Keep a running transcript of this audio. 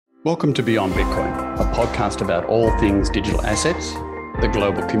Welcome to Beyond Bitcoin, a podcast about all things digital assets, the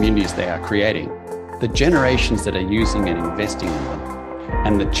global communities they are creating, the generations that are using and investing in them,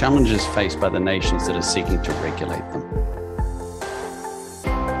 and the challenges faced by the nations that are seeking to regulate them.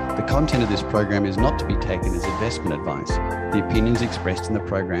 The content of this program is not to be taken as investment advice. The opinions expressed in the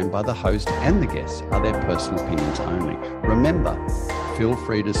program by the host and the guests are their personal opinions only. Remember, feel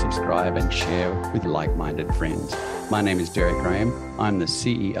free to subscribe and share with like-minded friends. My name is Derek Graham. I'm the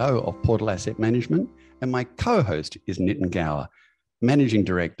CEO of Portal Asset Management, and my co-host is Nitin Gower, Managing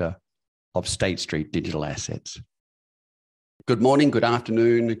Director of State Street Digital Assets. Good morning, good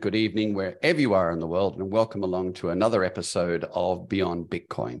afternoon, good evening, wherever you are in the world, and welcome along to another episode of Beyond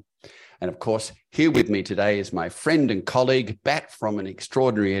Bitcoin. And of course, here with me today is my friend and colleague, back from an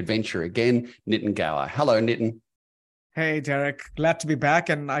extraordinary adventure again, Nitin Gower. Hello, Nitin. Hey, Derek. Glad to be back,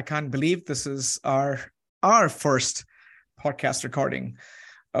 and I can't believe this is our first podcast recording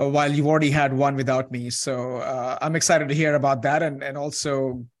while you've already had one without me. So I'm excited to hear about that, and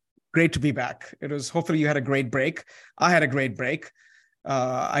also great to be back. Hopefully you had a great break. I had a great break.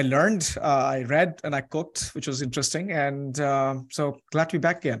 I learned, I read, and I cooked, which was interesting. And so glad to be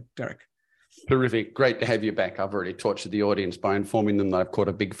back again, Derek. Terrific. Great to have you back. I've already tortured the audience by informing them that I've caught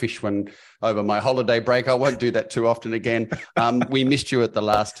a big fish one over my holiday break. I won't do that too often again. We missed you at the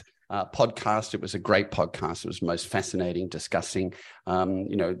last podcast. It was a great podcast. It was most fascinating, discussing,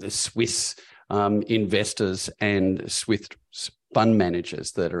 the Swiss investors and Swiss fund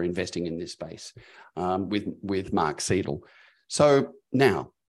managers that are investing in this space with Mark Seidel. So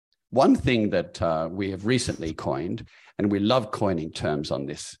now, one thing that we have recently coined, and we love coining terms on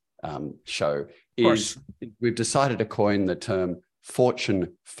this show, is we've decided to coin the term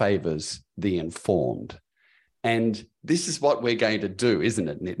 "fortune favors the informed." And this is what we're going to do, isn't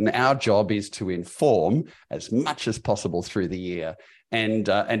it, Nitin? Our job is to inform as much as possible through the year. And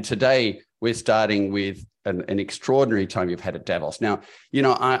today we're starting with an extraordinary time you've had at Davos. Now,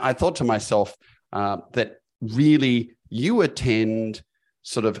 I thought to myself that really you attend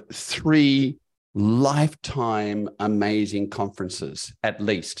sort of 3 lifetime amazing conferences, at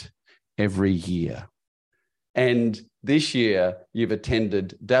least every year. And this year you've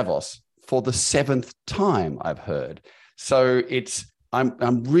attended Davos for the 7th time, I've heard. So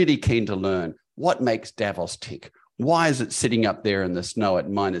I'm really keen to learn what makes Davos tick. Why is it sitting up there in the snow at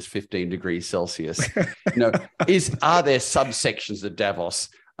minus 15 degrees Celsius? Are there subsections of Davos?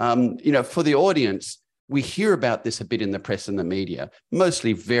 For the audience, we hear about this a bit in the press and the media,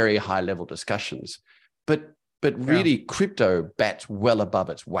 mostly very high level discussions, but really crypto bats well above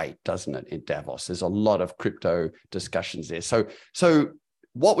its weight, doesn't it, in Davos? There's a lot of crypto discussions there. So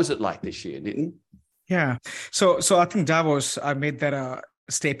what was it like this year, Nitin? Yeah. So I think Davos, I made that a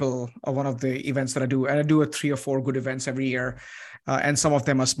staple of one of the events that I do. And I do 3 or 4 good events every year. And some of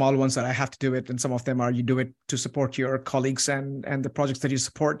them are small ones that I have to do it. And some of them are you do it to support your colleagues and the projects that you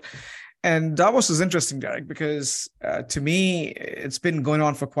support. And Davos is interesting, Derek, because to me, it's been going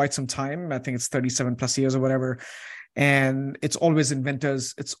on for quite some time. I think it's 37 plus years or whatever. And it's always in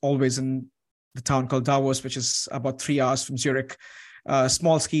winters. It's always in the town called Davos, which is about 3 hours from Zurich.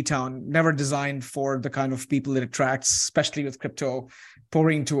 Small ski town, never designed for the kind of people it attracts, especially with crypto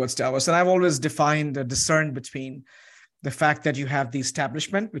pouring towards Davos. And I've always defined or discerned between the fact that you have the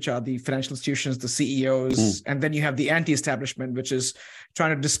establishment, which are the financial institutions, the CEOs, and then you have the anti-establishment, which is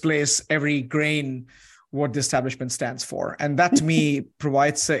trying to displace every grain what the establishment stands for. And that to me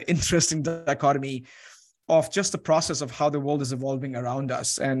provides an interesting dichotomy of just the process of how the world is evolving around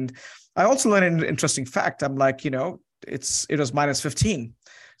us. And I also learned an interesting fact. I'm like, it was minus 15.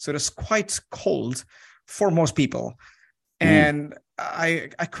 So it was quite cold for most people. And I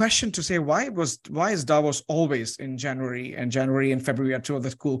questioned to say, why is Davos always in January? And January and February are 2 of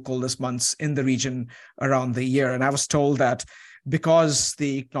the coldest months in the region around the year. And I was told that because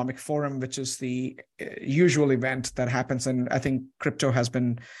the Economic Forum, which is the usual event that happens, and I think crypto has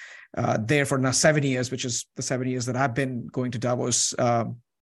been there for now 7 years, which is the 7 years that I've been going to Davos,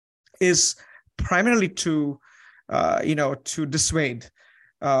 is primarily to dissuade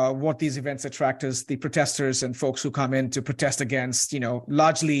what these events attract is the protesters and folks who come in to protest against,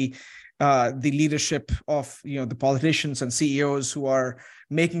 largely the leadership of, the politicians and CEOs who are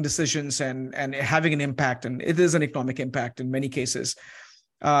making decisions and having an impact. And it is an economic impact in many cases.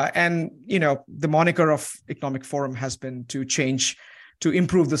 The moniker of Economic Forum has been to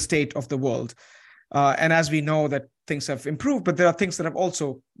improve the state of the world. And as we know that things have improved, but there are things that have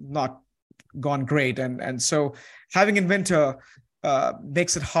also not gone great. And so having in winter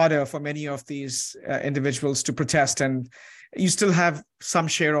makes it harder for many of these individuals to protest. And you still have some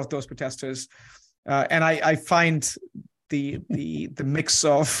share of those protesters. And I find the mix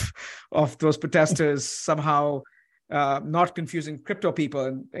of those protesters somehow not confusing crypto people,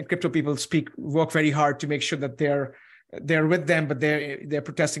 and crypto people work very hard to make sure that they're with them, but they're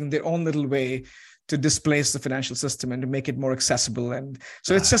protesting in their own little way to displace the financial system and to make it more accessible. And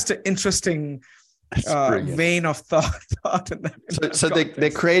so it's just an interesting vein of thought in that. So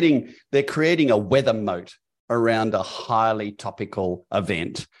they're creating a weather moat around a highly topical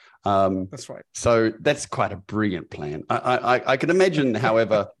event. That's right. So that's quite a brilliant plan. I can imagine,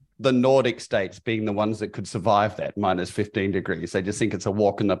 however, the Nordic states being the ones that could survive that minus 15 degrees. They just think it's a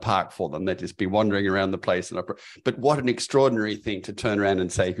walk in the park for them. They'd just be wandering around the place. But what an extraordinary thing to turn around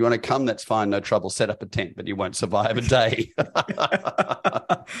and say, if you want to come, that's fine, no trouble, set up a tent, but you won't survive a day.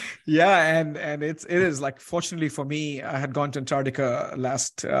 Yeah, and it is like, fortunately for me, I had gone to Antarctica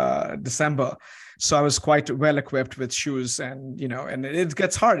last December. So I was quite well equipped with shoes, and it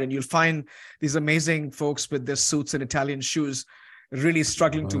gets hard, and you'll find these amazing folks with their suits and Italian shoes really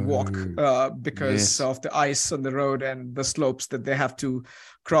struggling to walk because of the ice on the road and the slopes that they have to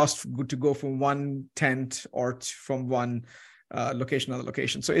cross to go from one tent or from one location to another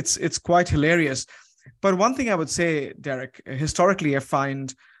location. So it's quite hilarious. But one thing I would say, Derek, historically, I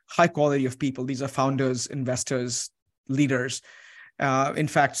find high quality of people. These are founders, investors, leaders. In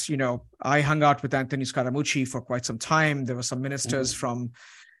fact, I hung out with Anthony Scaramucci for quite some time. There were some ministers from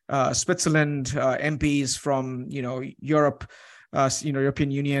Switzerland, MPs from Europe,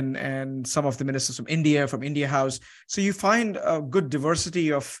 European Union, and some of the ministers from India House. So you find a good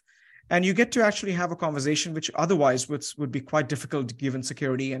diversity and you get to actually have a conversation, which otherwise would be quite difficult given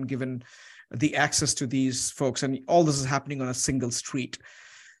security and given the access to these folks. And all this is happening on a single street.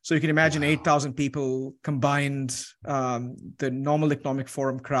 So you can imagine 8,000 people combined, the normal economic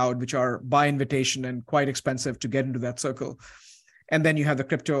forum crowd, which are by invitation and quite expensive to get into that circle. And then you have the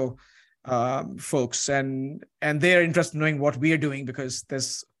crypto folks, and they're interested in knowing what we are doing, because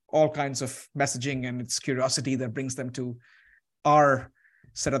there's all kinds of messaging, and it's curiosity that brings them to our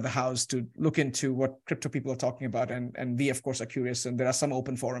set of the house to look into what crypto people are talking about. And we, of course, are curious, and there are some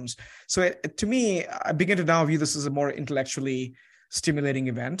open forums. So to me, I begin to now view this as a more intellectually stimulating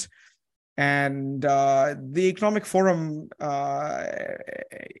event. And the Economic Forum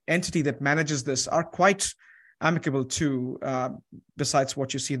entity that manages this are quite amicable too, besides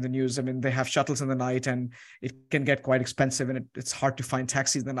what you see in the news. I mean, they have shuttles in the night, and it can get quite expensive, and it's hard to find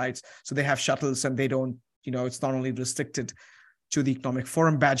taxis in the night. So they have shuttles, and they don't, it's not only restricted to the Economic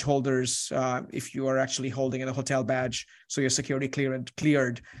Forum badge holders. If you are actually holding a hotel badge, so your security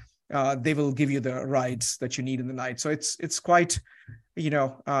cleared, they will give you the rides that you need in the night. So it's quite,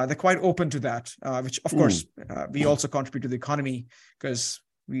 they're quite open to that, which of course we also contribute to the economy, because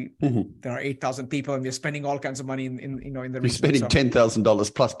there are 8,000 people, and we're spending all kinds of money in the region. We're spending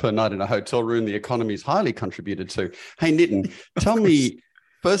 $10,000 plus per night in a hotel room. The economy is highly contributed to. Hey, Nitin, tell me,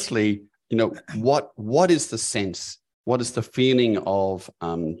 firstly, what is the sense? What is the feeling of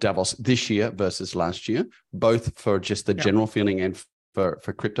Davos this year versus last year, both for just the general feeling and for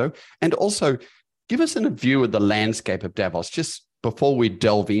crypto? And also, give us a view of the landscape of Davos, just before we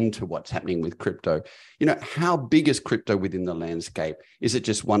delve into what's happening with crypto. How big is crypto within the landscape? Is it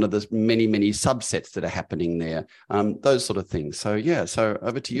just one of the many, many subsets that are happening there? Those sort of things. So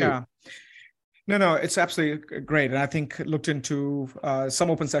over to you. Yeah. No, it's absolutely great. And I think looked into some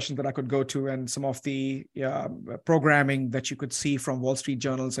open sessions that I could go to, and some of the programming that you could see from Wall Street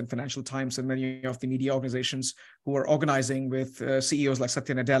journals and Financial Times and many of the media organizations who are organizing with CEOs like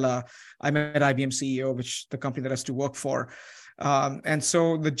Satya Nadella. I met IBM CEO, which the company that I used to work for. And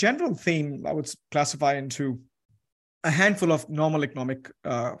so the general theme I would classify into a handful of normal economic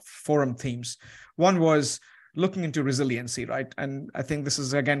forum themes. One was looking into resiliency, right? And I think this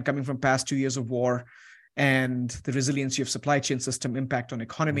is, again, coming from past 2 years of war and the resiliency of supply chain system, impact on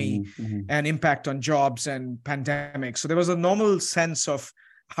economy, and impact on jobs and pandemic. So there was a normal sense of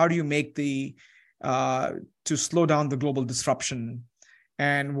how do you make to slow down the global disruption,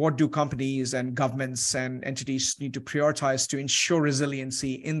 and what do companies and governments and entities need to prioritize to ensure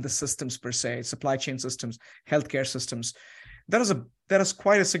resiliency in the systems per se, supply chain systems, healthcare systems. That is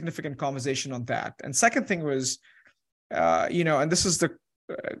quite a significant conversation on that. And second thing was, and this is the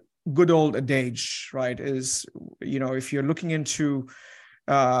good old adage, right? Is, if you're looking into,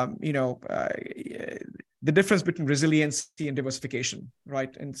 the difference between resiliency and diversification,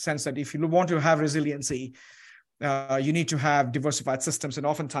 right? In the sense that if you want to have resiliency, you need to have diversified systems, and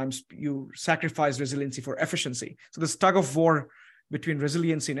oftentimes you sacrifice resiliency for efficiency. So this tug of war between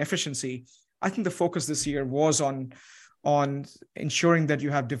resiliency and efficiency, I think the focus this year was on ensuring that you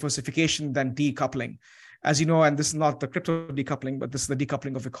have diversification than decoupling. As you know, and this is not the crypto decoupling, but this is the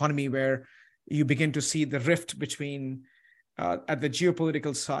decoupling of economy, where you begin to see the rift between at the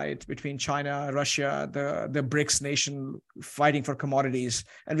geopolitical side between China, Russia, the BRICS nation fighting for commodities.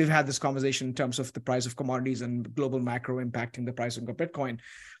 And we've had this conversation in terms of the price of commodities and global macro impacting the price of Bitcoin.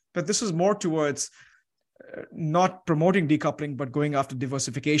 But this is more towards not promoting decoupling, but going after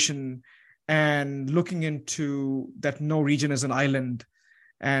diversification and looking into that no region is an island,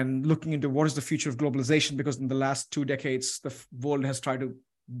 and looking into what is the future of globalization, because in the last 2 decades, the world has tried to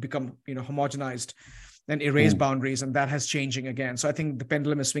become, homogenized and erase boundaries, and that has changing again. So I think the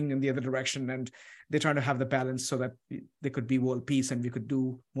pendulum is swinging in the other direction, and they're trying to have the balance so that there could be world peace and we could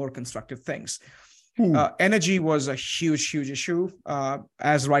do more constructive things. Energy was a huge issue,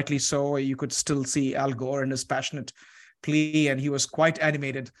 as rightly so. You could still see Al Gore and his passionate plea, and he was quite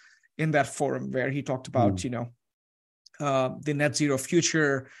animated in that forum where he talked about, the net zero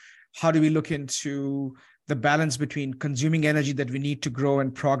future. How do we look into the balance between consuming energy that we need to grow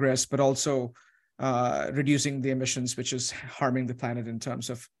and progress, but also reducing the emissions, which is harming the planet in terms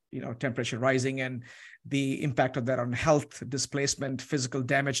of, temperature rising and the impact of that on health, displacement, physical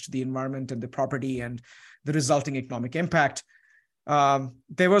damage to the environment and the property, and the resulting economic impact.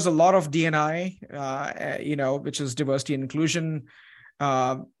 There was a lot of D&I, which is diversity and inclusion,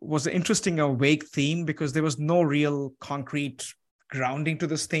 was an interesting awake theme, because there was no real concrete grounding to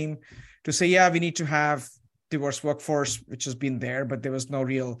this theme to say, we need to have diverse workforce, which has been there, but there was no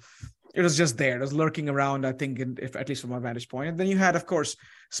real, it was just there. It was lurking around, I think, if at least from my vantage point. And then you had, of course,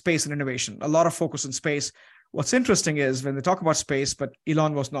 space and innovation, a lot of focus on space. What's interesting is when they talk about space, but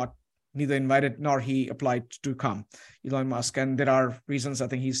Elon was neither invited nor he applied to come, Elon Musk. And there are reasons. I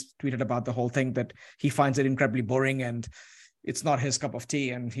think he's tweeted about the whole thing that he finds it incredibly boring and it's not his cup of tea,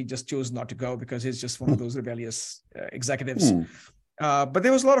 and he just chose not to go because he's just one of those rebellious executives. But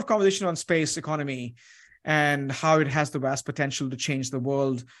there was a lot of conversation on space economy and how it has the vast potential to change the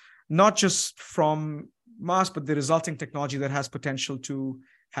world, not just from mass, but the resulting technology that has potential to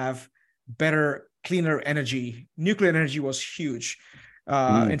have better, cleaner energy. Nuclear energy was huge.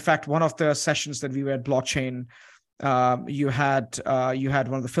 In fact, one of the sessions that we were at Blockchain, you had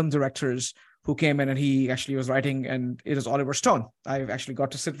one of the film directors who came in, and he actually was writing, and it is Oliver Stone. I've actually got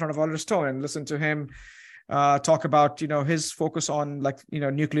to sit in front of Oliver Stone and listen to him talk about, his focus on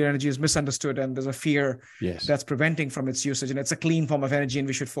nuclear energy is misunderstood, and there's a fear that's preventing from its usage, and it's a clean form of energy, and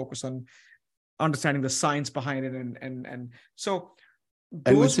we should focus on understanding the science behind it. And so,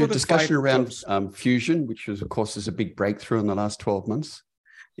 and was there discussion around fusion, which was, of course, is a big breakthrough in the last 12 months?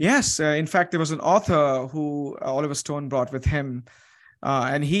 Yes. In fact, there was an author who Oliver Stone brought with him,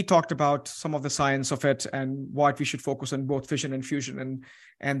 and he talked about some of the science of it and what we should focus on, both fission and fusion,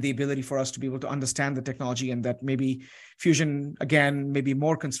 and the ability for us to be able to understand the technology, and that maybe fusion, again, may be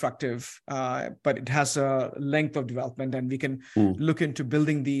more constructive, but it has a length of development, and we can look into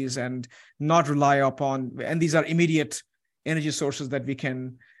building these and not rely upon, and these are immediate energy sources that we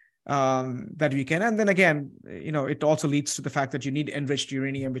can. And then again, it also leads to the fact that you need enriched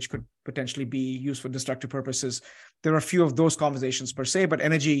uranium, which could potentially be used for destructive purposes. There are a few of those conversations per se, but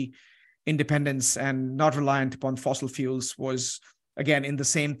energy independence and not reliant upon fossil fuels was, again, in the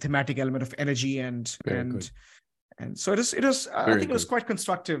same thematic element of energy and so it is. I think it was quite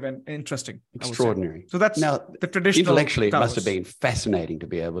constructive and interesting. Extraordinary. So that's now the traditional. Intellectually, it must have been fascinating to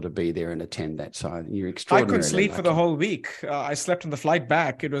be able to be there and attend that. So you're extraordinary. I couldn't sleep for the whole week. I slept on the flight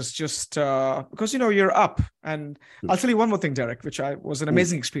back. It was just because you're up. And I'll tell you one more thing, Derek, which was an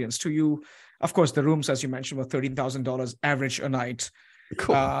amazing experience to you. Of course, the rooms, as you mentioned, were $13,000 average a night.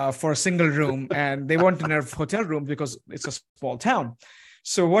 Cool. For a single room, and they weren't in a hotel room because it's a small town.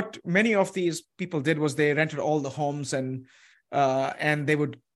 So what many of these people did was they rented all the homes, and they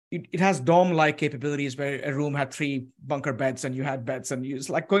would. It has dome-like capabilities where a room had 3 bunker beds, and you had beds, and it's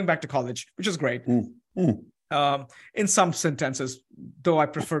like going back to college, which is great. In some sentences, though I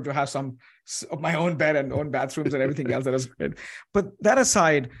prefer to have some of my own bed and own bathrooms and everything else that is great. But that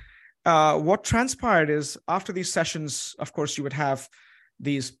aside, what transpired is after these sessions, of course, you would have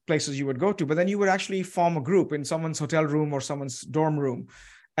these places you would go to, but then you would actually form a group in someone's hotel room or someone's dorm room,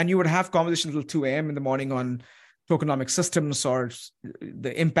 and you would have conversations until 2 a.m. in the morning on tokenomic systems or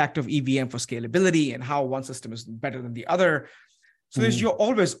the impact of EVM for scalability and how one system is better than the other. So you're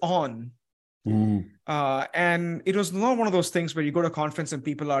always on. And it was not one of those things where you go to a conference and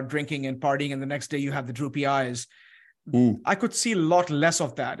people are drinking and partying, and the next day you have the droopy eyes. I could see a lot less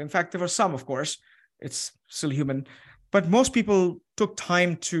of that. In fact, there were some, of course, it's still human, but most people took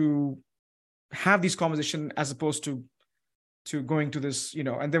time to have these conversations as opposed to going to this,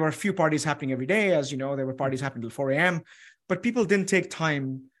 and there were a few parties happening every day. As you know, there were parties happening till 4 a.m., but people didn't take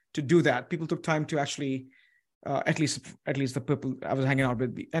time to do that. People took time to actually, at least the people I was hanging out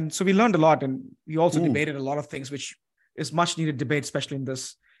with. And so we learned a lot, and we also debated a lot of things, which is much needed debate, especially in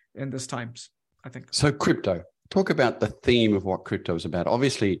this times, I think. So crypto, talk about the theme of what crypto is about.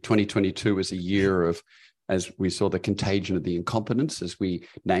 Obviously, 2022 was a year of, as we saw, the contagion of the incompetence, as we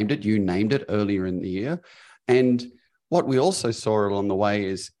named it. You named it earlier in the year. And what we also saw along the way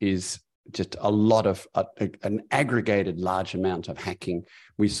is just a lot of an aggregated large amount of hacking.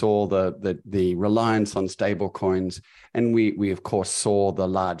 We saw the reliance on stable coins, and we of course saw the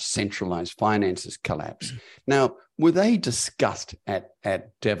large centralized finances collapse. Now, were they discussed at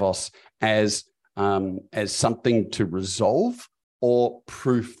Davos as something to resolve, or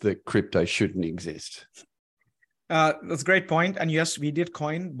proof that crypto shouldn't exist? That's a great point. And yes, we did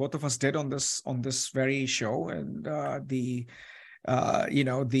coin, both of us did on this very show, and the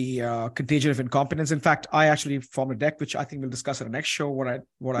contagion of incompetence. In fact, I actually formed a deck, which I think we'll discuss at the next show. What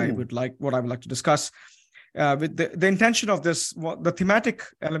I would like to discuss with the intention of this, the thematic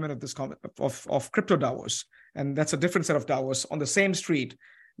element of this of crypto Davos, and that's a different set of Davos on the same street.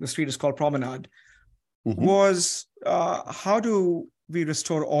 The street is called Promenade. Was how do we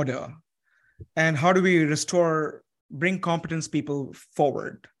restore order, and how do we bring competence people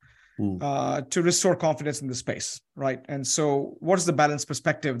forward? To restore confidence in the space, right? And so what is the balanced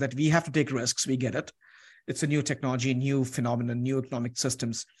perspective that we have to take risks? We get it. It's a new technology, new phenomenon, new economic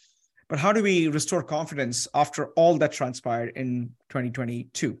systems. But how do we restore confidence after all that transpired in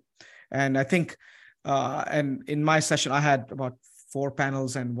 2022? And I think, and in my session, I had about 4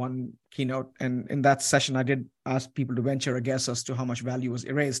 panels and 1 keynote. And in that session, I did ask people to venture a guess as to how much value was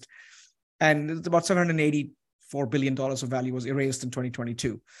erased. And it's about $784 billion of value was erased in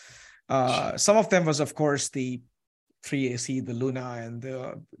 2022. Some of them was, of course, the 3AC, the Luna, and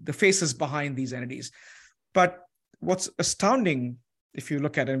the faces behind these entities. But what's astounding, if you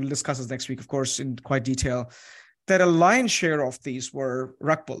look at it, and we'll discuss this next week, of course, in quite detail, that a lion's share of these were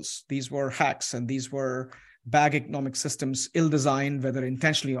rug pulls. These were hacks, and these were bad economic systems, ill-designed, whether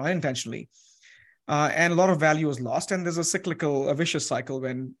intentionally or unintentionally. And a lot of value was lost. And there's a vicious cycle.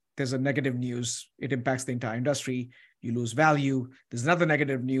 When there's a negative news, it impacts the entire industry. You lose value. There's another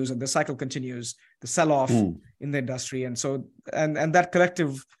negative news, and the cycle continues. The sell-off in the industry, and so and that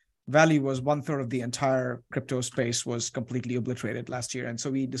collective value was 1/3 of the entire crypto space was completely obliterated last year. And so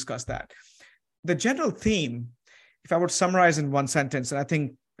we discussed that. The general theme, if I would summarize in one sentence, and I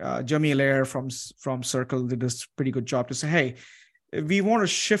think Jeremy Allaire from Circle did this pretty good job to say, hey, we want to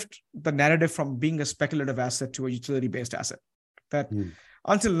shift the narrative from being a speculative asset to a utility-based asset. That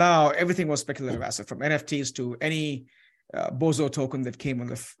until now, everything was speculative asset, from NFTs to any bozo token that came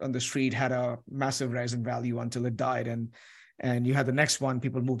on the street had a massive rise in value until it died, and you had the next one,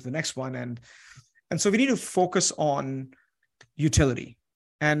 people moved to the next one, and so we need to focus on utility.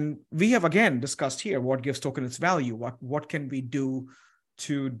 And we have again discussed here what gives token its value, what can we do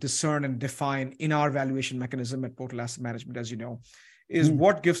to discern and define in our valuation mechanism at Portal Asset Management, as you know, is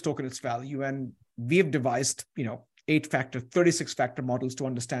what gives token its value. And we have devised 8-factor, 36-factor models to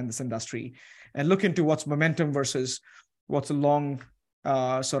understand this industry and look into what's momentum versus what's a long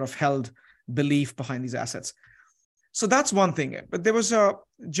sort of held belief behind these assets. So that's one thing. But there was a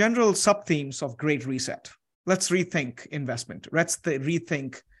general sub-themes of Great Reset. Let's rethink investment. Let's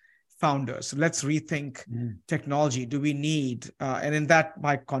rethink founders. Let's rethink technology. Do we need, and in that,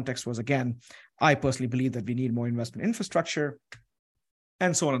 my context was, again, I personally believe that we need more investment infrastructure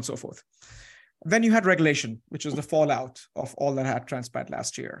and so on and so forth. Then you had regulation, which was the fallout of all that had transpired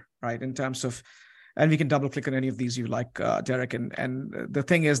last year, right? In terms of, and we can double click on any of these you like, Derek. And the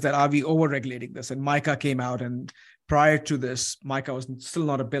thing is that, are we over-regulating this? And MiCA came out, and prior to this, MiCA was still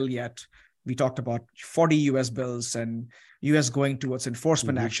not a bill yet. We talked about 40 US bills and US going towards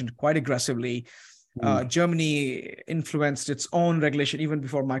enforcement action quite aggressively. Germany influenced its own regulation even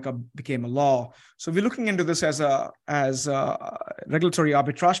before MiCA became a law. So we're looking into this as a regulatory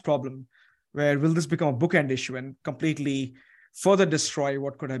arbitrage problem, where will this become a bookend issue and completely further destroy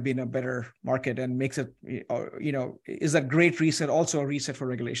what could have been a better market, and makes it, is that Great Reset also a reset for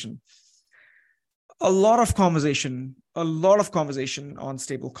regulation? A lot of conversation on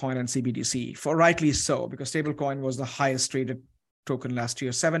stablecoin and CBDC, for rightly so, because stablecoin was the highest traded token last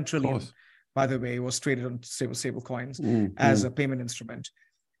year. 7 trillion, by the way, was traded on stablecoins as a payment instrument.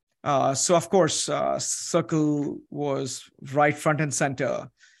 So of course, Circle was right front and center.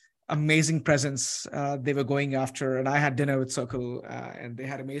 Amazing presence they were going after, and I had dinner with Circle, and they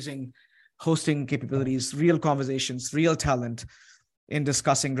had amazing hosting capabilities, real conversations, real talent in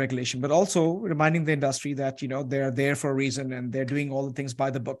discussing regulation, but also reminding the industry that they're there for a reason, and they're doing all the things by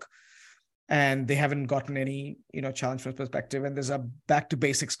the book, and they haven't gotten any challenge from perspective. And there's a back to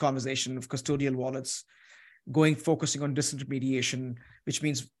basics conversation of custodial wallets, focusing on disintermediation, which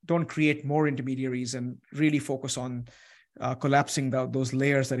means don't create more intermediaries and really focus on collapsing those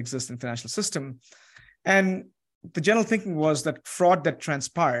layers that exist in the financial system. And the general thinking was that fraud that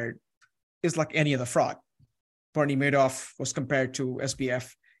transpired is like any other fraud. Bernie Madoff was compared to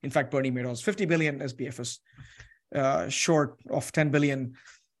SBF. In fact, Bernie Madoff was 50 billion, SBF was short of 10 billion.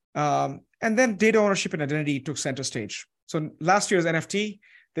 And then data ownership and identity took center stage. So last year's NFT,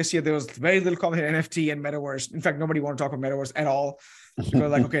 this year there was very little comment on NFT and metaverse. In fact, nobody wanted to talk about metaverse at all.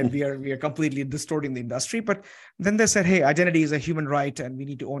 Because like, okay, we are completely distorting the industry. But then they said, hey, identity is a human right and we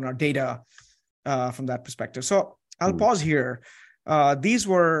need to own our data from that perspective. So I'll pause here. These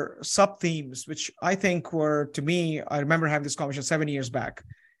were sub-themes, which I think were, to me, I remember having this conversation 7 years back.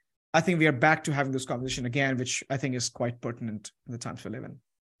 I think we are back to having this conversation again, which I think is quite pertinent in the times we live in.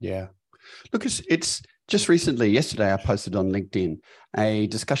 Yeah. Look, it's just recently, yesterday, I posted on LinkedIn a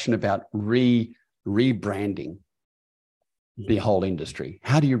discussion about rebranding the whole industry.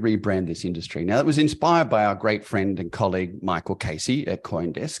 How do you rebrand this industry? Now, that was inspired by our great friend and colleague, Michael Casey at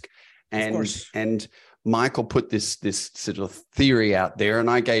CoinDesk. And Michael put this sort of theory out there, and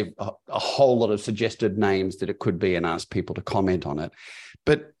I gave a whole lot of suggested names that it could be and asked people to comment on it.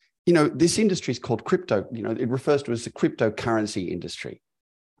 But, this industry is called crypto. It refers to as the cryptocurrency industry.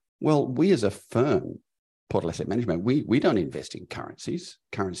 Well, we as a firm, Portal Asset Management, we don't invest in currencies.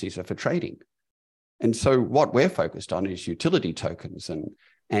 Currencies are for trading. And so what we're focused on is utility tokens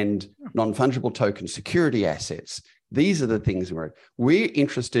and non-fungible tokens, security assets. These are the things we're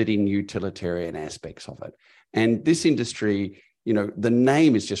interested in, utilitarian aspects of it. And this industry, the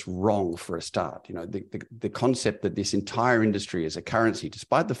name is just wrong for a start. The concept that this entire industry is a currency,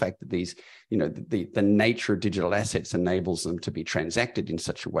 despite the fact that these, the nature of digital assets enables them to be transacted in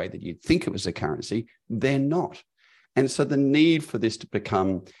such a way that you'd think it was a currency, they're not. And so the need for this to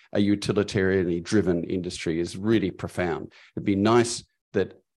become a utilitarianly driven industry is really profound. It'd be nice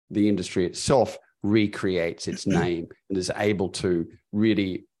that the industry itself recreates its name and is able to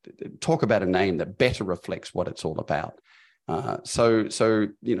really talk about a name that better reflects what it's all about. So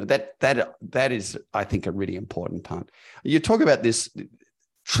that is, I think, a really important part. You talk about this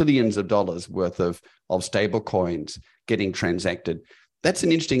trillions of dollars worth of stable coins getting transacted. That's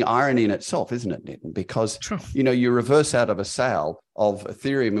an interesting irony in itself, isn't it, Nitin? Because, you reverse out of a sale of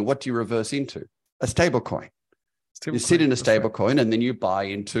Ethereum, and what do you reverse into? A stable coin. You sit in a stable coin and then you buy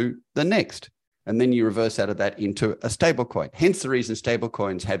into the next. And then you reverse out of that into a stable coin. Hence the reason stable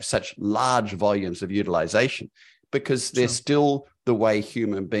coins have such large volumes of utilization, because they're still the way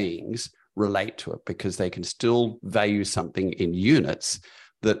human beings relate to it, because they can still value something in units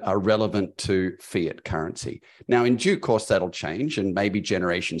that are relevant to fiat currency. Now, in due course, that'll change, and maybe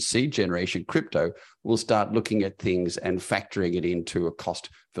Generation C, Generation Crypto, will start looking at things and factoring it into a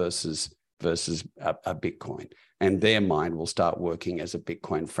cost versus a Bitcoin. And their mind will start working as a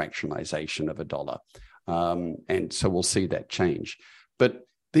Bitcoin fractionalization of a dollar. And so we'll see that change. But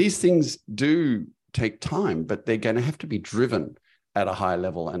these things do take time, but they're going to have to be driven at a high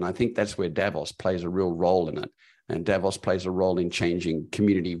level. And I think that's where Davos plays a real role in it. And Davos plays a role in changing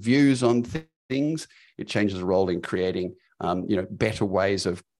community views on things. It changes a role in creating, better ways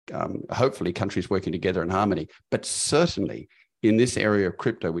of hopefully countries working together in harmony. But certainly in this area of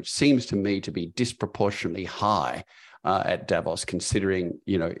crypto, which seems to me to be disproportionately high at Davos, considering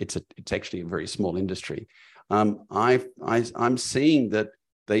it's actually a very small industry. I'm seeing that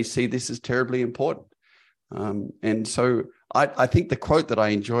they see this as terribly important. And so I think the quote that I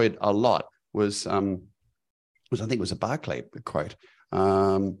enjoyed a lot was I think it was a Barclay quote.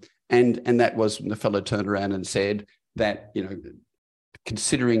 And that was when the fellow turned around and said that,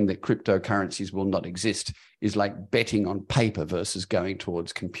 considering that cryptocurrencies will not exist is like betting on paper versus going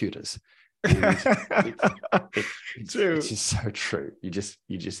towards computers. It's just so true.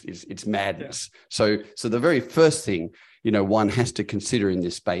 It's madness. Yeah. So the very first thing, one has to consider in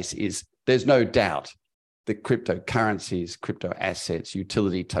this space is there's no doubt that cryptocurrencies, crypto assets,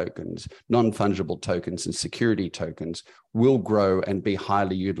 utility tokens, non-fungible tokens, and security tokens will grow and be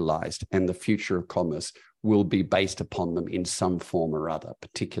highly utilized, and the future of commerce will be based upon them in some form or other,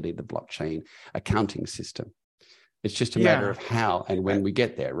 particularly the blockchain accounting system. It's just a matter of how and when we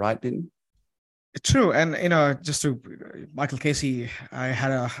get there, right, Nitin? True. And, just to Michael Casey,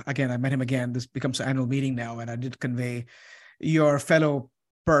 I met him again. This becomes an annual meeting now. And I did convey your fellow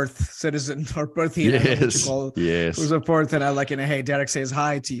Perth citizen or Perthian, who's a Perth, and I hey, Derek says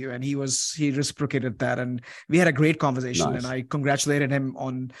hi to you, and he reciprocated that, and we had a great conversation. Nice. And I congratulated him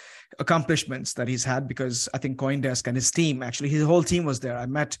on accomplishments that he's had, because I think CoinDesk and his team, actually his whole team was there. I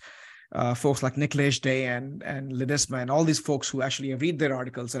met folks like Nicholas Day and Ledesma and all these folks who actually read their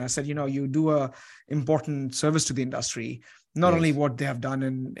articles, and I said, you do a important service to the industry, not only what they have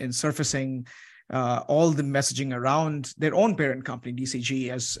done in surfacing all the messaging around their own parent company, DCG,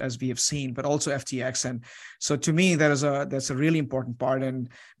 as we have seen, but also FTX. And so to me, that's a really important part, and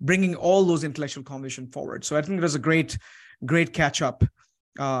bringing all those intellectual conversation forward. So I think there's a great catch up,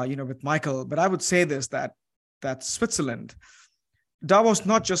 with Michael. But I would say this, that Switzerland, Davos,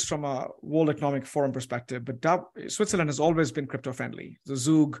 not just from a World Economic Forum perspective, but Switzerland has always been crypto friendly. The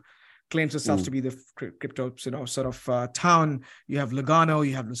Zug claims itself to be the crypto, town. You have Lugano,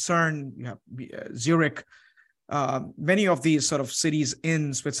 you have Lucerne, you have Zurich. Many of these sort of cities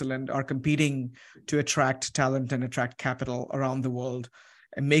in Switzerland are competing to attract talent and attract capital around the world,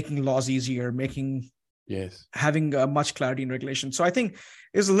 and making laws easier, having much clarity in regulation. So I think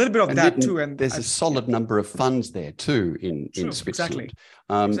there's a little bit of that too. And there's a solid number of funds there too in Switzerland.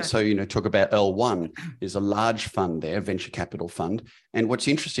 Exactly. So, talk about L1 is a large fund there, venture capital fund. And what's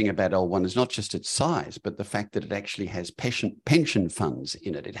interesting about L1 is not just its size, but the fact that it actually has pension funds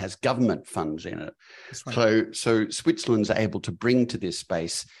in it. It has government funds in it. Right. So Switzerland's able to bring to this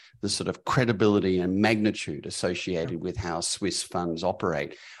space the sort of credibility and magnitude associated with how Swiss funds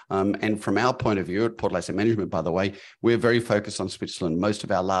operate. And from our point of view at Portal Asset Management, by the way, we're very focused on Switzerland. Most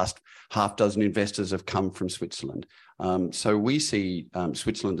of our last half dozen investors have come from Switzerland. So we see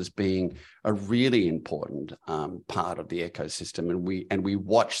Switzerland as being a really important part of the ecosystem. And we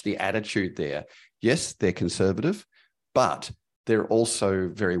watch the attitude there. Yes, they're conservative, but they're also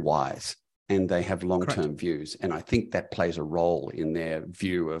very wise. And they have long-term views. And I think that plays a role in their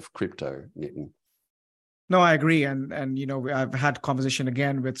view of crypto, Nitin. No, I agree. And I've had conversation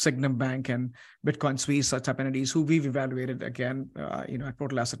again with Sygnum Bank and Bitcoin Suisse type entities who we've evaluated again, at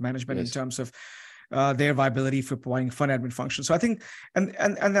Portal Asset Management in terms of their viability for providing fund admin functions. So I think, and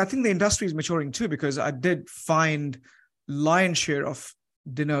I think the industry is maturing too, because I did find lion's share of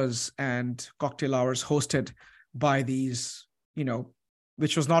dinners and cocktail hours hosted by these,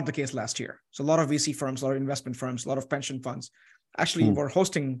 which was not the case last year. So a lot of VC firms, a lot of investment firms, a lot of pension funds actually were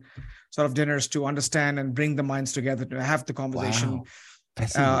hosting sort of dinners to understand and bring the minds together to have the conversation.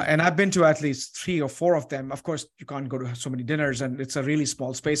 Wow. And I've been to at least 3 or 4 of them. Of course, you can't go to so many dinners, and it's a really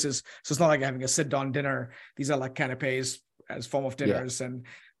small spaces. So it's not like having a sit-down dinner. These are like canapes as form of dinners.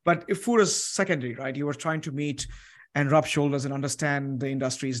 But if food is secondary, right? You were trying to meet and rub shoulders and understand the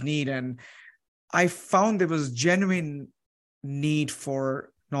industry's need. And I found there was genuine need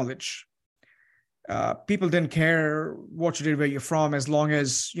for knowledge. People didn't care what you did, where you're from, as long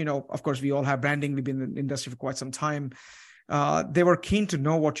as, of course, we all have branding. We've been in the industry for quite some time. They were keen to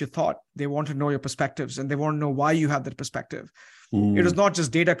know what you thought. They want to know your perspectives, and they want to know why you have that perspective. It is not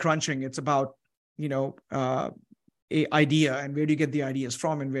just data crunching. It's about, a idea, and where do you get the ideas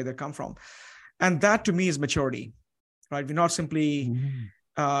from and where they come from. And that to me is maturity, right? We're not simply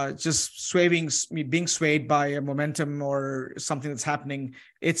just being swayed by a momentum or something that's happening.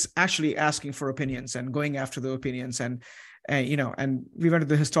 It's actually asking for opinions and going after the opinions. And we went to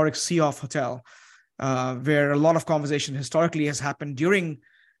the historic Seoff Hotel, where a lot of conversation historically has happened during,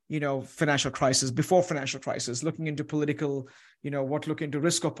 financial crisis, before financial crisis, looking into political, look into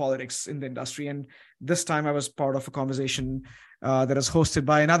risk of politics in the industry. And this time I was part of a conversation that is hosted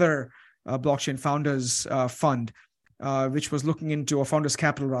by another blockchain founders fund, which was looking into, a founders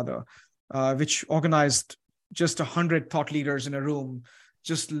capital rather, which organized just 100 thought leaders in a room,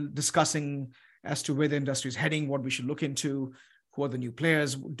 just discussing as to where the industry is heading, what we should look into, who are the new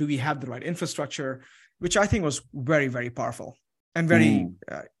players, do we have the right infrastructure, which I think was very, very powerful and very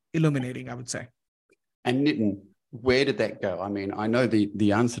illuminating, I would say. And Nitin, where did that go? I mean, I know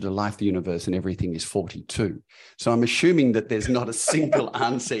the answer to life, the universe, and everything is 42. So I'm assuming that there's not a single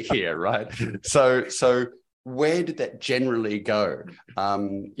answer here, right? So where did that generally go?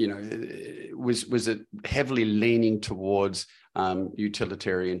 Was it heavily leaning towards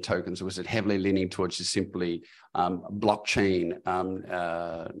utilitarian tokens, or was it heavily leaning towards just simply blockchain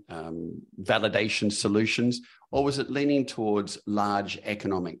validation solutions, or was it leaning towards large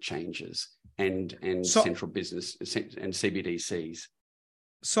economic changes and central business and CBDCs?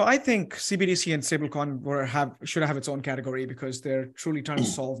 So I think CBDC and stablecoin should have its own category, because they're truly trying to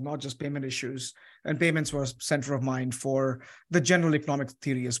solve not just payment issues, and payments were center of mind for the general economic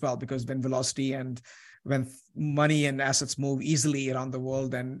theory as well, because when velocity and when money and assets move easily around the world,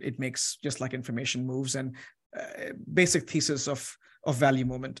 then it makes, just like information moves, and basic thesis of value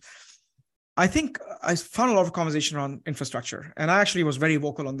movement. I think I found a lot of conversation on infrastructure, and I actually was very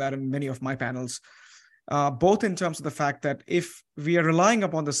vocal on that in many of my panels. Both in terms of the fact that if we are relying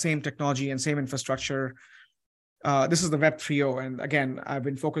upon the same technology and same infrastructure, this is the Web 3.0. And again, I've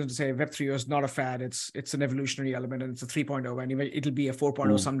been focused to say Web 3.0 is not a fad. It's an evolutionary element, and it's a 3.0. And it'll be a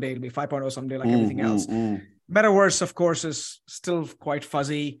 4.0 someday. It'll be 5.0 someday, like everything else. Metaverse, of course, is still quite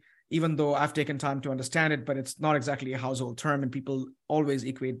fuzzy. even though I've taken time to understand it, but it's not exactly a household term, and people always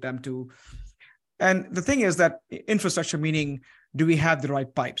equate them to. And the thing is that infrastructure, meaning, do we have the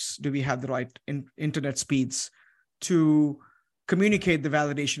right pipes? Do we have the right internet speeds to communicate the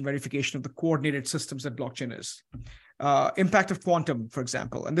validation, verification of the coordinated systems that blockchain is? Impact of quantum, for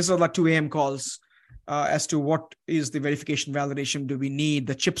example. And this is like 2 a.m. calls as to what is the verification validation. Do we need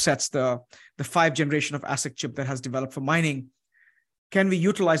the chipsets, the 5th generation of ASIC chip that has developed for mining? Can we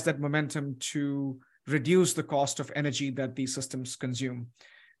utilize that momentum to reduce the cost of energy that these systems consume?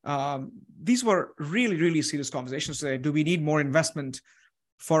 These were really, really serious conversations today. Do we need more investment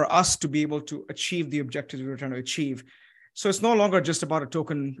for us to be able to achieve the objectives we were trying to achieve? So it's no longer just about a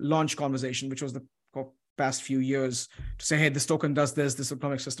token launch conversation, which was the past few years, to say, hey, this token does this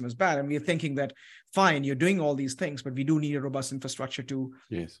economic system is bad. And we're thinking that, fine, you're doing all these things, but we do need a robust infrastructure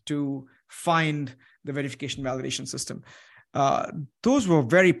to find the verification validation system. Those were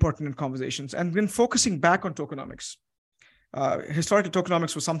very pertinent conversations. And when focusing back on tokenomics, historically,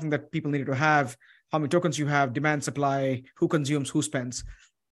 tokenomics was something that people needed to have. How many tokens you have, demand, supply, who consumes, who spends.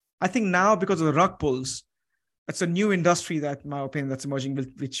 I think now, because of the rug pulls, it's a new industry that, in my opinion, that's emerging,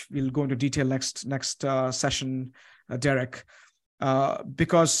 which we'll go into detail next session, Derek.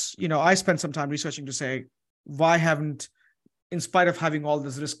 Because, I spent some time researching to say, why haven't, in spite of having all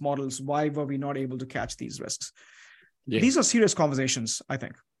these risk models, why were we not able to catch these risks? Yeah. These are serious conversations, I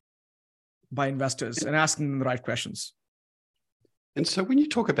think, by investors, and asking them the right questions. And so when you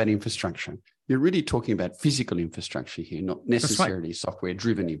talk about infrastructure, you're really talking about physical infrastructure here, not necessarily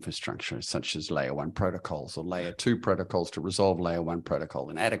software-driven infrastructure, such as layer 1 protocols or layer 2 protocols to resolve layer 1 protocol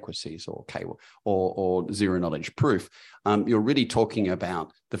inadequacies or zero-knowledge proof. You're really talking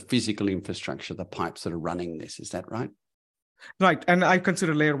about the physical infrastructure, the pipes that are running this. Is that right? Right. And I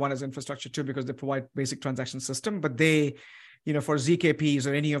consider layer 1 as infrastructure too, because they provide basic transaction system, but they, for ZKPs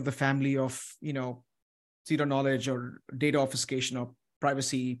or any of the family of, zero knowledge or data obfuscation or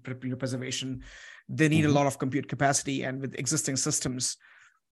privacy preservation, they need a lot of compute capacity. And with existing systems,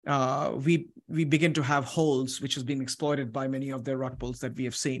 we begin to have holes, which is being exploited by many of the rug pulls that we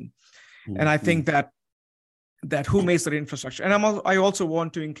have seen. And I think that who makes that infrastructure? And I also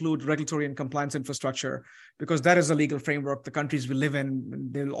want to include regulatory and compliance infrastructure, because that is a legal framework. The countries we live in,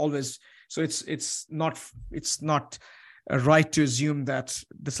 they'll always. So it's not right to assume that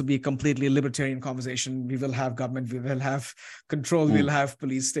this will be a completely libertarian conversation. We will have government, we will have control, we'll have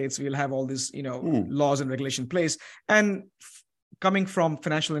police states, we'll have all these, laws and regulation in place. And coming from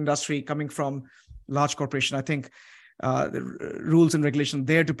financial industry, coming from large corporation, I think the rules and regulation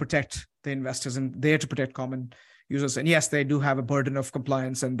there to protect the investors and there to protect common users. And yes, they do have a burden of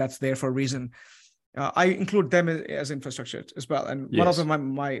compliance, and that's there for a reason. I include them as infrastructure as well. And one of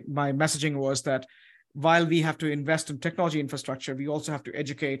my messaging was that while we have to invest in technology infrastructure, we also have to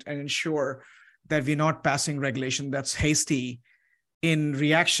educate and ensure that we're not passing regulation that's hasty in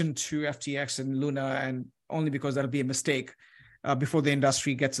reaction to FTX and Luna, and only because that'll be a mistake before the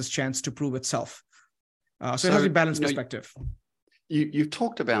industry gets its chance to prove itself. So it has a balanced perspective. You've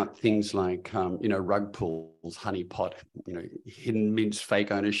talked about things like, rug pulls, honeypot, hidden mints,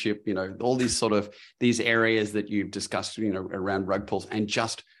 fake ownership, all these these areas that you've discussed, around rug pulls and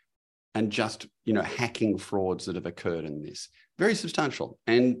just hacking frauds that have occurred in this. Very substantial.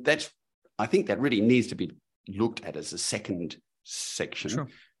 And I think that really needs to be looked at as a second section. Sure.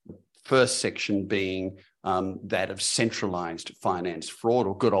 First section being that of centralized finance fraud,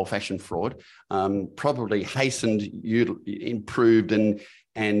 or good old-fashioned fraud, probably hastened, improved,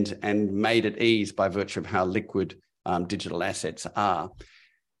 and made at ease by virtue of how liquid digital assets are.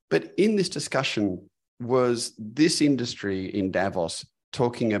 But in this discussion, was this industry in Davos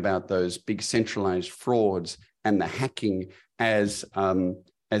talking about those big centralized frauds and the hacking as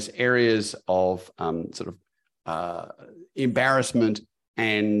areas of embarrassment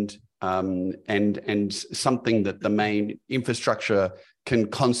and something that the main infrastructure can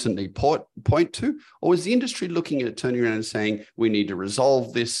constantly point to? Or was the industry looking at it, turning around and saying, we need to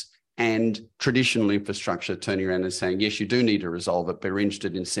resolve this, and traditional infrastructure turning around and saying, yes, you do need to resolve it, but we're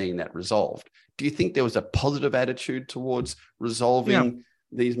interested in seeing that resolved? Do you think there was a positive attitude towards resolving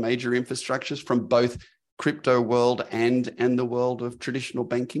these major infrastructures from both crypto world and the world of traditional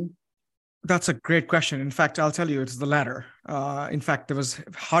banking? That's a great question. In fact, I'll tell you, it's the latter. In fact, there was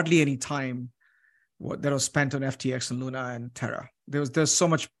hardly any time that was spent on FTX and Luna and Terra. There's so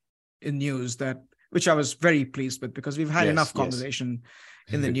much in news which I was very pleased with, because we've had enough conversation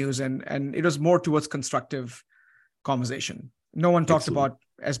in the news, and it was more towards constructive conversation. No one talked about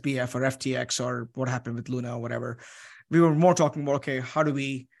SBF or FTX or what happened with Luna or whatever. We were more talking about, okay, what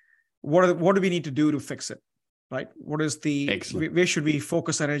do we need to do to fix it? right? What is Excellent. where should we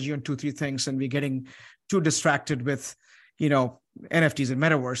focus energy on 2, 3 things, and we're getting too distracted with, NFTs and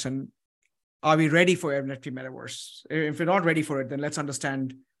metaverse. And are we ready for NFT metaverse? If we're not ready for it, then let's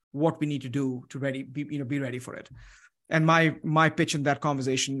understand what we need to do to be ready for it. And my pitch in that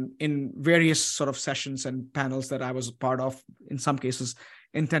conversation, in various sort of sessions and panels that I was a part of, in some cases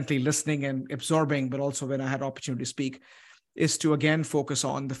intently listening and absorbing, but also when I had opportunity to speak, is to again focus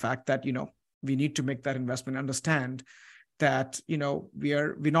on the fact that we need to make that investment, understand that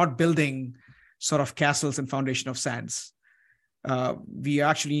we're not building sort of castles and foundation of sands. We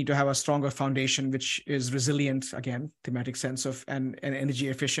actually need to have a stronger foundation, which is resilient, again, thematic sense of, and energy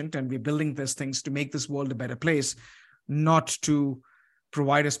efficient. And we're building these things to make this world a better place, not to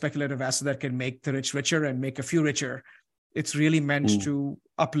provide a speculative asset that can make the rich richer and make a few richer. It's really meant to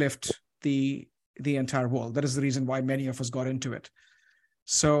uplift the entire world. That is the reason why many of us got into it.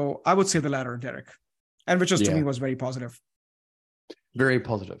 So I would say the latter, Derek, and which to me was very positive. Very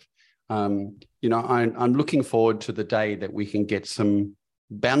positive. I'm looking forward to the day that we can get some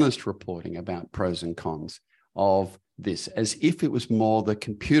balanced reporting about pros and cons of this, as if it was more the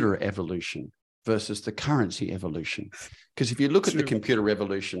computer evolution versus the currency evolution. Because if you look at the computer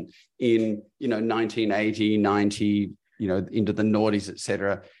revolution in 1980, 90, into the noughties, et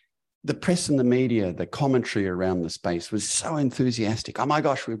cetera, the press and the media, the commentary around the space was so enthusiastic. Oh my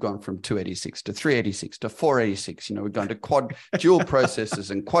gosh, we've gone from 286 to 386 to 486. We've gone to dual processors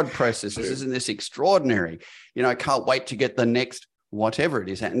and quad processors. Isn't this extraordinary? I can't wait to get the next whatever it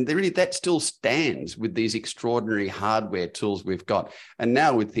is. And really, that still stands with these extraordinary hardware tools we've got. And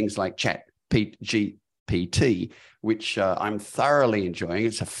now with things like ChatGPT, which I'm thoroughly enjoying.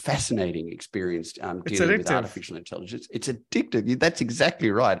 It's a fascinating experience dealing with artificial intelligence. It's addictive. That's exactly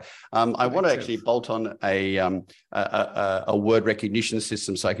right. I want to actually bolt on a word recognition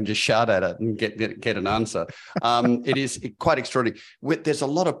system so I can just shout at it and get an answer. It is quite extraordinary. There's a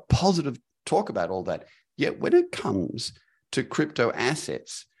lot of positive talk about all that. Yet when it comes to crypto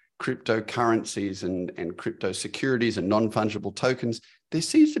assets, cryptocurrencies and crypto securities and non-fungible tokens, there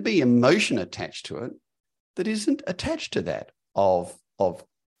seems to be emotion attached to it that isn't attached to that of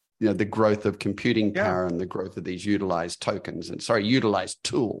the growth of computing power and the growth of these utilized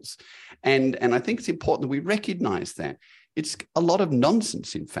tools. And I think it's important that we recognize that. It's a lot of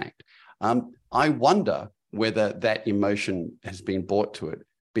nonsense, in fact. I wonder whether that emotion has been brought to it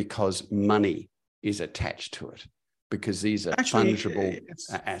because money is attached to it, because these are fungible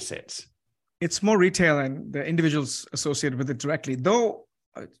assets. It's more retail and the individuals associated with it directly, though.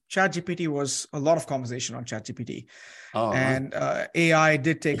 ChatGPT was a lot of conversation on ChatGPT, and AI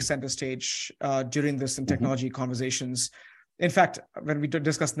did take center stage during this in technology conversations. In fact, when we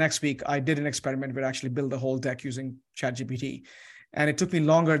discuss next week, I did an experiment where I actually build a whole deck using ChatGPT, and it took me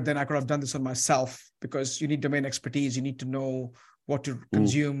longer than I could have done this on myself, because you need domain expertise, you need to know what to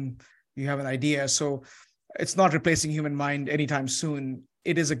consume, you have an idea. So it's not replacing human mind anytime soon.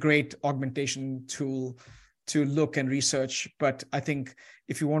 It is a great augmentation tool to look and research. But I think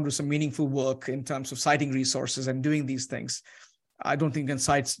if you want to do some meaningful work in terms of citing resources and doing these things, I don't think you can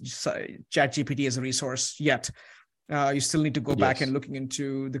cite ChatGPT as a resource yet. You still need to go back and looking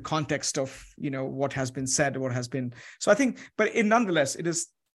into the context of, what has been said, what has been. So I think, but nonetheless, it is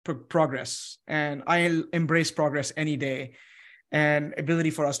progress, and I'll embrace progress any day, and ability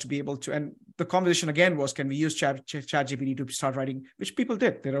for us to be able to. And the conversation again was, can we use ChatGPT to start writing, which people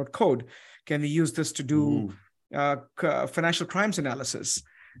did. They wrote code. Can we use this to do financial crimes analysis?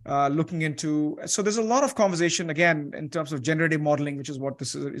 Looking into, so there's a lot of conversation again in terms of generative modeling, which is what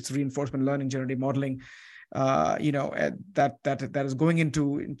this is. It's reinforcement learning, generative modeling. That is going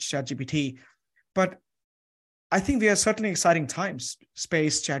into ChatGPT. But I think we are certainly exciting times.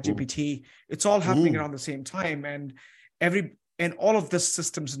 Space, ChatGPT, it's all happening around the same time, and all of these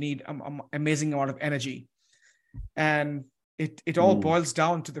systems need an amazing amount of energy. And it all boils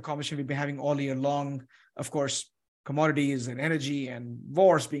down to the conversation we've been having all year long. Of course, commodities and energy and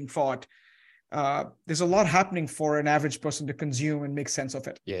wars being fought. There's a lot happening for an average person to consume and make sense of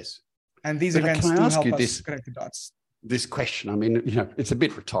it. Yes. And these events do help us connect the dots. This question, I mean, it's a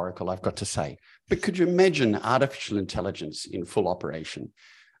bit rhetorical, I've got to say, but could you imagine artificial intelligence in full operation?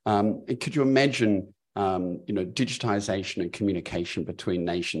 Could you imagine digitization and communication between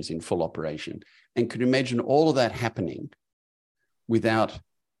nations in full operation? And could you imagine all of that happening without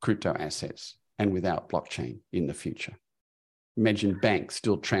crypto assets and without blockchain in the future? Imagine banks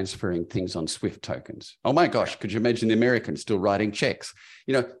still transferring things on SWIFT tokens. Oh my gosh, could you imagine the Americans still writing checks?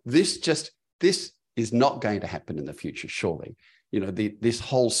 This is not going to happen in the future, surely. This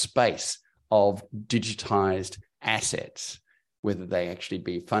whole space of digitized assets whether they actually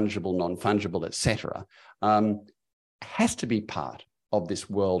be fungible, non-fungible, etc., has to be part of this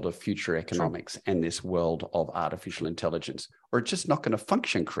world of future economics and this world of artificial intelligence, or it's just not going to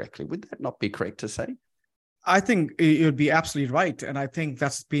function correctly. Would that not be correct to say? I think you'd be absolutely right. And I think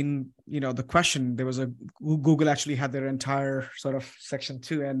that's been, the question. There was Google actually had their entire sort of section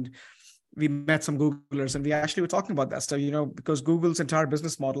 2, and we met some Googlers and we actually were talking about that stuff, because Google's entire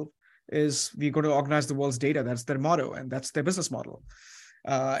business model is we're going to organize the world's data. That's their motto, and that's their business model.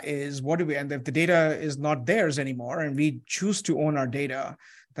 And if the data is not theirs anymore and we choose to own our data,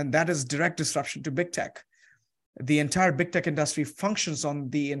 then that is direct disruption to big tech. The entire big tech industry functions on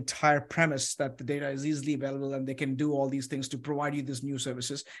the entire premise that the data is easily available and they can do all these things to provide you these new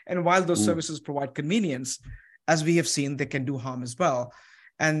services. And while those services provide convenience, as we have seen, they can do harm as well.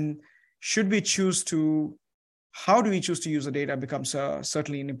 And how do we choose to use the data becomes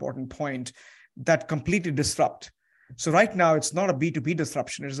certainly an important point that completely disrupt. So right now, it's not a B2B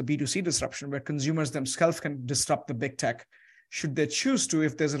disruption, it is a B2C disruption where consumers themselves can disrupt the big tech, should they choose to,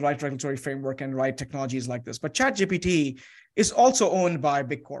 if there's a right regulatory framework and right technologies like this. But ChatGPT is also owned by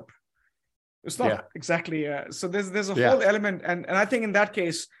Big Corp. It's not exactly, so there's a whole element. And I think in that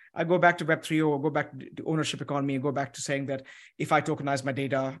case, I go back to Web 3.0 or go back to ownership economy and go back to saying that if I tokenize my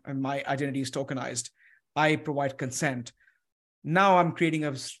data and my identity is tokenized, I provide consent. Now I'm creating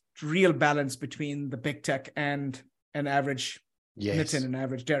a real balance between the big tech and an average Nitin and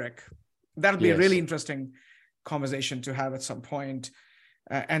average Derek. That'll be a really interesting conversation to have at some point.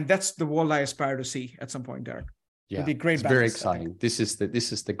 And that's the world I aspire to see at some point, Derek. Yeah, it'd be great. It's very exciting. This is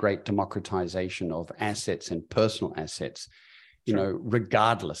the great democratization of assets and personal assets,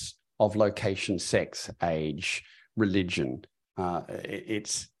 regardless of location, sex, age, religion.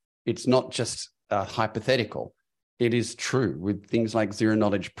 It's not just hypothetical. It is true with things like zero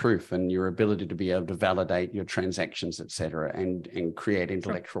knowledge proof and your ability to be able to validate your transactions, et cetera, and create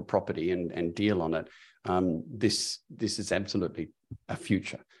intellectual property and deal on it. This is absolutely a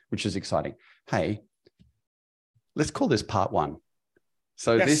future, which is exciting. Hey, let's call this part 1.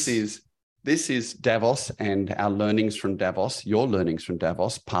 So this is Davos and our learnings from Davos, your learnings from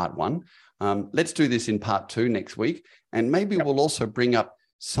Davos, part 1. Let's do this in part 2 next week. And maybe we'll also bring up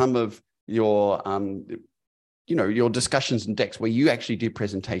some of your your discussions and decks where you actually did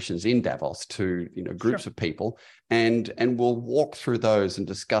presentations in Davos to groups of people, and we'll walk through those and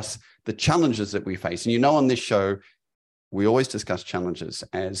discuss the challenges that we face. And on this show, we always discuss challenges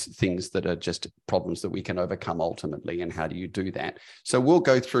as things that are just problems that we can overcome ultimately, and how do you do that? So we'll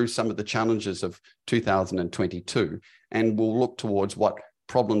go through some of the challenges of 2022, and we'll look towards what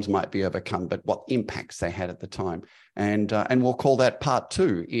problems might be overcome, but what impacts they had at the time. And we'll call that part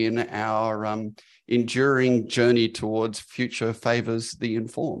 2 in our enduring journey towards future favors the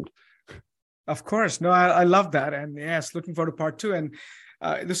informed. Of course. No, I love that. And yes, looking forward to part 2. And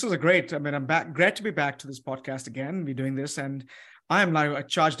this was I'm glad to be back to this podcast again. We're doing this, and I am now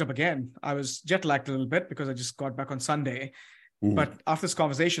charged up again. I was jet lagged a little bit because I just got back on Sunday, but after this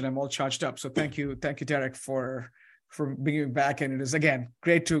conversation, I'm all charged up. So thank you, Derek, for bringing me back. And it is again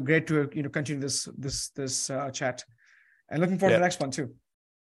great to continue this chat, and looking forward to the next one too.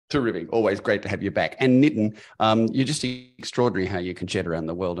 Terrific. Always great to have you back. And Nitin, you're just extraordinary how you can jet around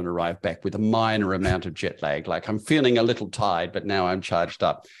the world and arrive back with a minor amount of jet lag. Like, I'm feeling a little tired, but now I'm charged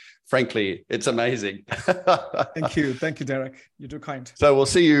up. Frankly, it's amazing. Thank you, Derek. You're too kind. So we'll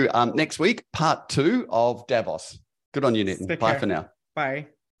see you next week, part 2 of Davos. Good on you, Nitin. Bye for now. Bye.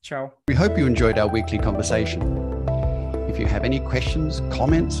 Ciao. We hope you enjoyed our weekly conversation. If you have any questions,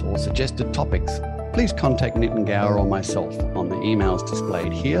 comments, or suggested topics, please contact Nitin Gower or myself on the emails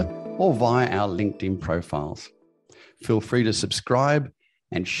displayed here or via our LinkedIn profiles. Feel free to subscribe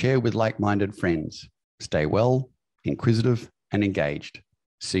and share with like-minded friends. Stay well, inquisitive, and engaged.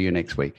 See you next week.